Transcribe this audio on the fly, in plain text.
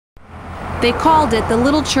They called it the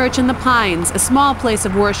Little Church in the Pines, a small place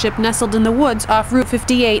of worship nestled in the woods off Route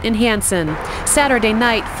 58 in Hanson. Saturday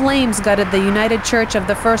night, flames gutted the United Church of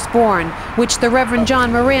the Firstborn, which the Reverend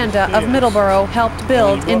John Miranda of Middleborough helped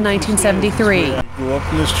build in 1973. I grew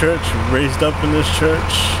up in this church, raised up in this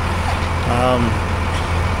church.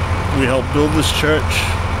 We helped build this church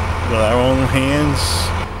with our own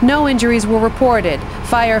hands. No injuries were reported.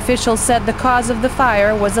 Fire officials said the cause of the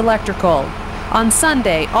fire was electrical. On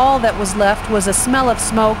Sunday, all that was left was a smell of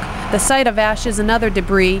smoke, the sight of ashes and other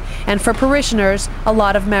debris, and for parishioners, a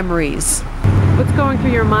lot of memories. What's going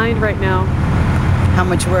through your mind right now? How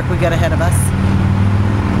much work we got ahead of us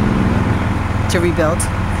to rebuild,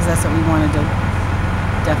 because that's what we want to do,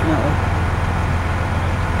 definitely.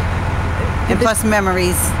 And plus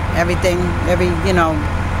memories, everything, every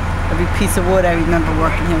piece of wood I remember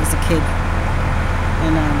working here as a kid,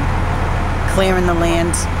 and clearing the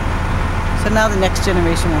land. So now the next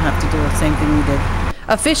generation will have to do the same thing we did.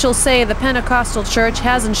 Officials say the Pentecostal church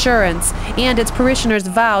has insurance and its parishioners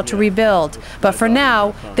vow to rebuild. But for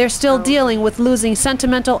now, they're still dealing with losing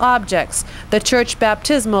sentimental objects, the church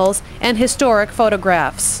baptismals, and historic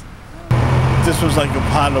photographs. This was like a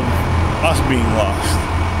part of us being lost.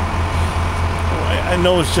 I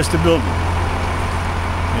know it's just a building.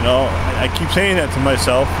 You know, I keep saying that to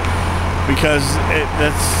myself because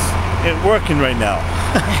it's working right now.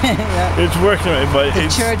 Yeah. It's working right, but the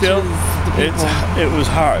it's church still, it was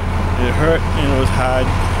hard. It hurt and it was hard,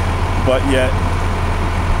 but yet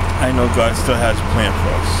I know God still has a plan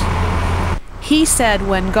for us. He said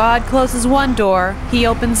when God closes one door, he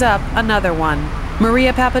opens up another one.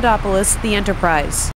 Maria Papadopoulos, The Enterprise.